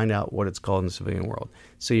world, but find out what it's called in the civilian world.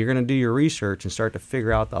 So you're going to do your research and start to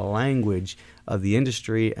figure out the language of the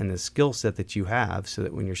industry and the skill set that you have, so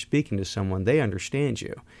that when you're speaking to someone, they understand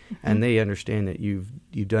you, and they understand that you've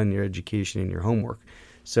done your education and your homework.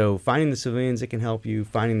 So finding the civilians that can help you,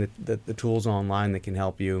 finding the tools online that can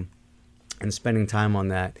help you, and spending time on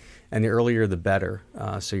that. And the earlier the better,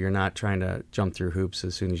 so you're not trying to jump through hoops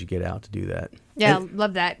as soon as you get out to do that. Yeah,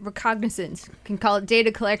 love that. Recognizance. You can call it data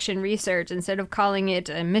collection research instead of calling it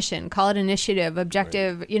a mission. Call it initiative,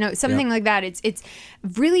 objective, something like that. It's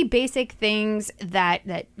really basic things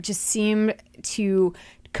that just seem to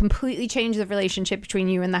completely change the relationship between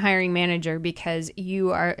you and the hiring manager, because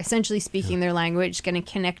you are essentially speaking their language, going to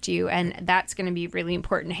connect you, and that's going to be really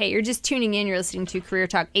important. Hey, you're just tuning in. You're listening to Career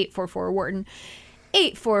Talk 844 Wharton.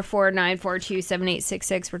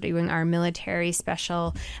 844-942-7866. We're doing our military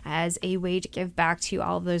special as a way to give back to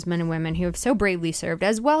all of those men and women who have so bravely served,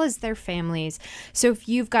 as well as their families. So if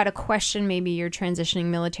you've got a question, maybe you're transitioning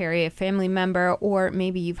military, a family member, or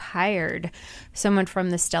maybe you've hired someone from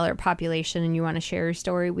the stellar population and you want to share your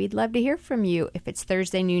story, we'd love to hear from you. If it's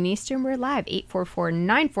Thursday noon Eastern, we're live,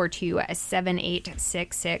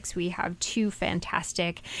 844-942-7866. We have two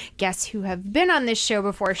fantastic guests who have been on this show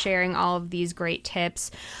before, sharing all of these great tips.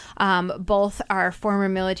 Both are former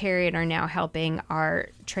military and are now helping our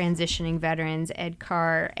transitioning veterans, Ed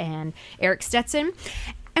Carr and Eric Stetson.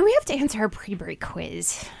 And we have to answer our pre-break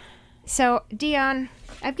quiz. So, Dion,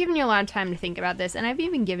 I've given you a lot of time to think about this, and I've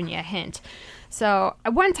even given you a hint. So,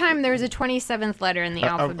 at one time, there was a 27th letter in the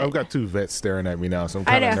alphabet. I've got two vets staring at me now, so I'm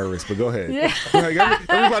kind of nervous, but go ahead. Yeah.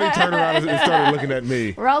 Everybody turned around and started looking at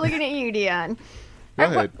me. We're all looking at you, Dion. Go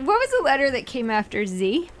ahead. What was the letter that came after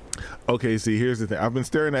Z? Okay, see, here's the thing. I've been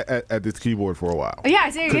staring at this keyboard for a while. Oh, yeah,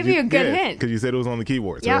 so I gave you a good hint. Because you said it was on the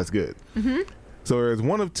keyboard, so that's good. Mm-hmm. So there's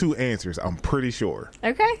one of two answers, I'm pretty sure.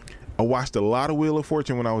 Okay. I watched a lot of Wheel of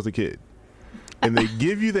Fortune when I was a kid. And they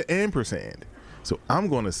give you the ampersand. So I'm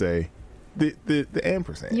going to say the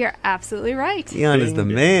ampersand. You're absolutely right. Dion is the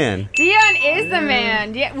man. Dion is the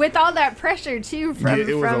man. Yeah, with all that pressure, too.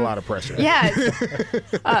 It was a lot of pressure.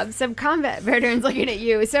 Yeah. Some combat veterans looking at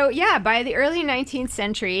you. So, yeah, by the early 19th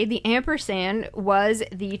century, the ampersand was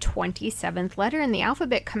the 27th letter in the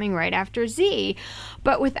alphabet, coming right after Z.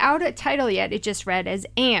 But without a title yet, it just read as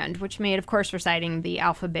and, which made, of course, reciting the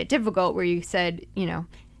alphabet difficult, where you said,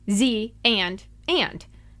 Z and.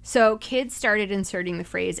 So kids started inserting the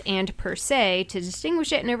phrase and per se to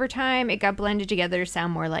distinguish it, and over time it got blended together to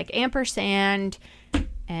sound more like ampersand,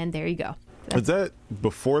 and there you go. Is that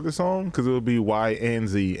before the song? Because it would be Y and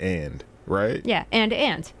Z and, right? Yeah, and.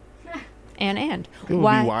 And. It would be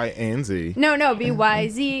Y and Z. No, be Y,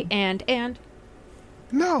 Z, and.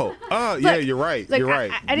 No. Look, yeah, you're right. Look, you're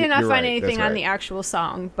right. I did not find anything on the actual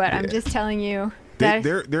song, but I'm just telling you that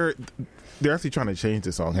They're actually trying to change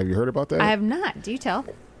the song. Have you heard about that? I have not. Do tell.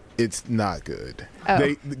 It's not good. Oh.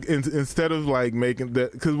 They instead of like making the,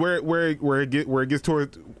 because where it gets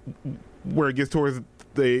towards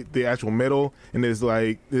the actual middle, and it's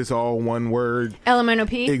like it's all one word.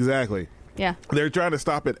 LMNOP. Exactly. Yeah. They're trying to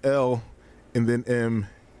stop at L, and then M.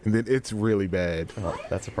 And then it's really bad. Oh,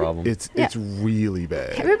 that's a problem. It's really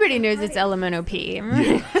bad. Everybody knows it's LMNOP.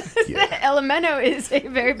 Yeah. Elemento is a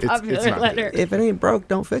very popular letter. Good. If it ain't broke,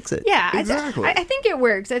 don't fix it. Yeah, exactly. I think it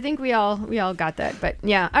works. I think we all got that. But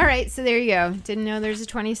yeah, all right. So there you go. Didn't know there's a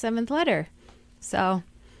 27th letter. So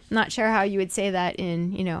not sure how you would say that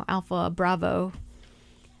in Alpha, Bravo,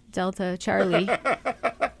 Delta, Charlie.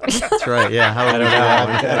 That's right. Yeah. I don't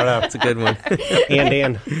know. It's a good one.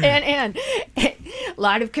 And. And. A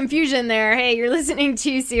lot of confusion there. Hey, you're listening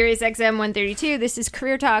to Sirius XM 132. This is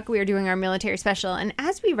Career Talk. We are doing our military special. And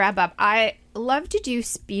as we wrap up, I love to do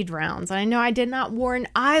speed rounds. I know I did not warn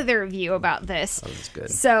either of you about this. Oh, that's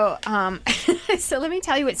good. So, so let me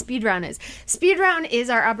tell you what speed round is. Speed round is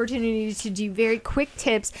our opportunity to do very quick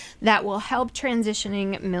tips that will help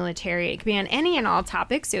transitioning military. It could be on any and all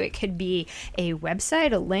topics. So it could be a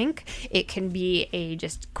website, a link. It can be a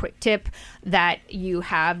just quick tip that you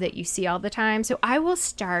have that you see all the time. So I will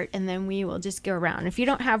start, and then we will just go around. If you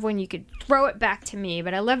don't have one, you could throw it back to me.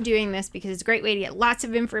 But I love doing this because it's a great way to get lots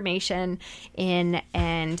of information in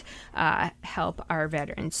and help our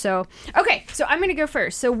veterans. So, okay, so I'm going to go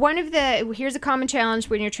first. So here's a common challenge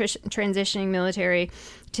when you're transitioning military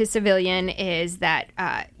to civilian is that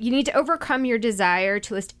you need to overcome your desire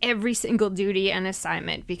to list every single duty and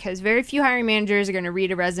assignment, because very few hiring managers are going to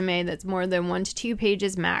read a resume that's more than 1 to 2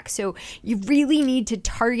 pages max. So you really need to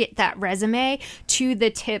target that resume to the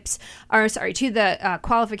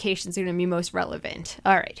qualifications that are going to be most relevant.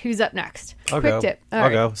 All right, who's up next? I'll Quick go. tip. I'll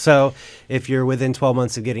go. So if you're within 12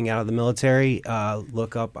 months of getting out of the military,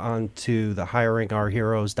 look up onto the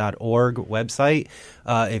hiringourheroes.org website.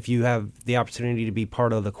 If you have the opportunity to be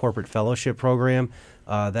part of the corporate fellowship program,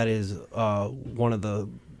 that is one of the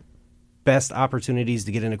best opportunities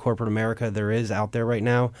to get into corporate America there is out there right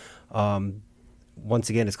now. Once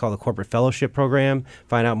again, it's called the Corporate Fellowship Program.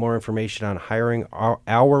 Find out more information on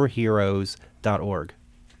hiringourheroes.org.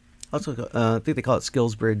 Also, I think they call it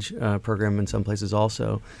Skills Bridge program in some places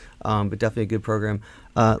also, but definitely a good program.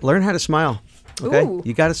 Learn how to smile. Okay, Ooh.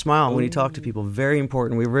 You got to smile when you talk to people. Very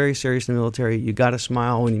important. We're very serious in the military. You got to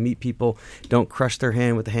smile when you meet people. Don't crush their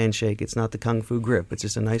hand with a handshake. It's not the kung fu grip. It's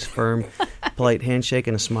just a nice, firm, polite handshake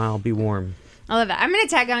and a smile. Be warm. I love that. I'm going to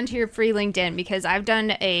tag on to your free LinkedIn because I've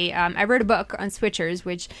done I wrote a book on switchers,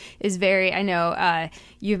 which is I know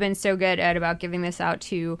you've been so good about giving this out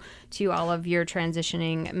to all of your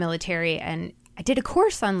transitioning military, and I did a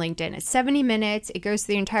course on LinkedIn. It's 70 minutes. It goes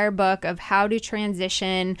through the entire book of how to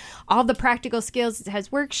transition, all the practical skills. It has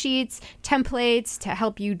worksheets, templates to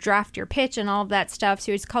help you draft your pitch and all of that stuff.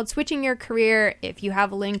 So it's called Switching Your Career. If you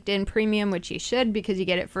have a LinkedIn Premium, which you should because you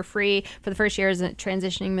get it for free for the first year as a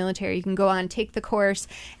transitioning military, you can go on, take the course,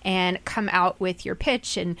 and come out with your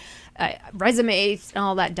pitch and resumes and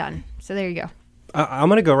all that done. So there you go. I'm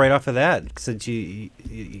going to go right off of that since you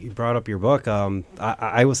brought up your book.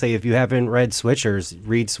 I will say if you haven't read Switchers,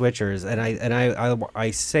 read Switchers, and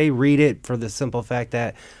I say read it for the simple fact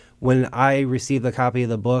that when I received the copy of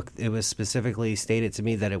the book, it was specifically stated to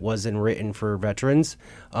me that it wasn't written for veterans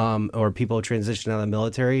or people transitioning out of the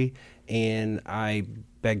military, and I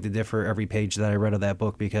beg to differ every page that I read of that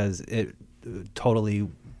book because it totally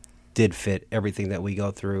did fit everything that we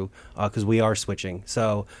go through because we are switching.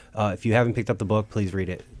 So if you haven't picked up the book, please read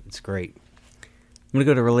it. It's great. I'm going to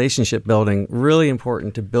go to relationship building. Really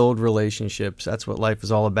important to build relationships. That's what life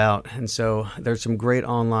is all about. And so there's some great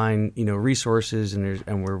online, resources,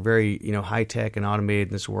 and we're very, high tech and automated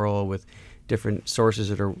in this world with different sources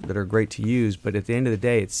that are great to use. But at the end of the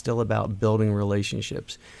day, it's still about building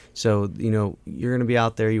relationships. So, you're going to be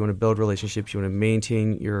out there. You want to build relationships. You want to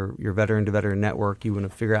maintain your veteran-to-veteran network. You want to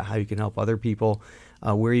figure out how you can help other people,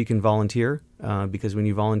 where you can volunteer, because when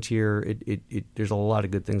you volunteer, there's a lot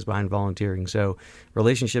of good things behind volunteering. So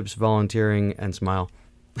relationships, volunteering, and smile.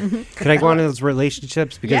 Can I go on to those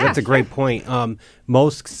relationships? Because that's a great point.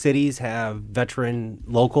 Most cities have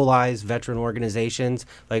localized veteran organizations.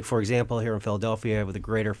 Like, for example, here in Philadelphia, with the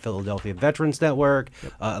Greater Philadelphia Veterans Network.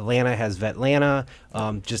 Yep. Atlanta has Vetlanta,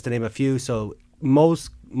 just to name a few. So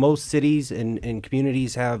most cities and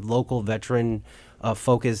communities have local veteran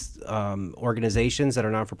focused organizations that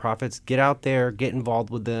are not-for-profits. Get out there, get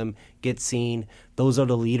involved with them, get seen. Those are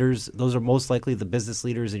the leaders. Those are most likely the business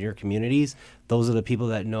leaders in your communities. Those are the people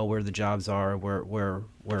that know where the jobs are, where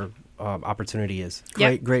opportunity is.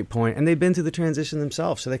 Great point. And they've been through the transition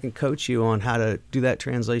themselves, so they can coach you on how to do that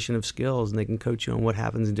translation of skills, and they can coach you on what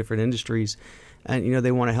happens in different industries. And,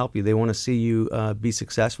 they want to help you. They want to see you be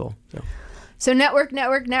successful. So network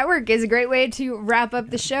is a great way to wrap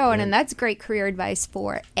up the show, and that's great career advice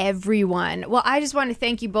for everyone. Well, I just want to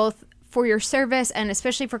thank you both for your service and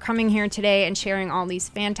especially for coming here today and sharing all these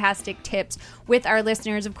fantastic tips with our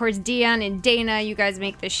listeners. Of course, Deanne and Dana, you guys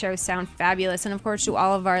make this show sound fabulous. And of course, to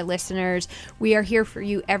all of our listeners, we are here for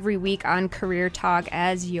you every week on Career Talk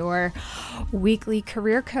as your weekly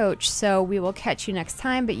career coach. So we will catch you next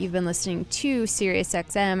time, but you've been listening to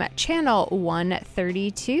SiriusXM Channel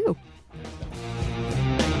 132.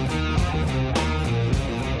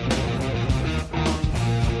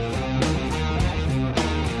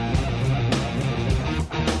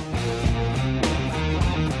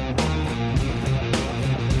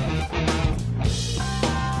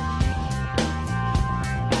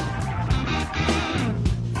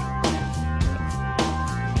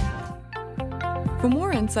 For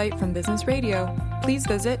more insight from Business Radio, please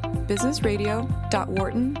visit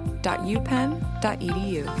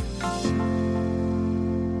businessradio.wharton.upenn.edu.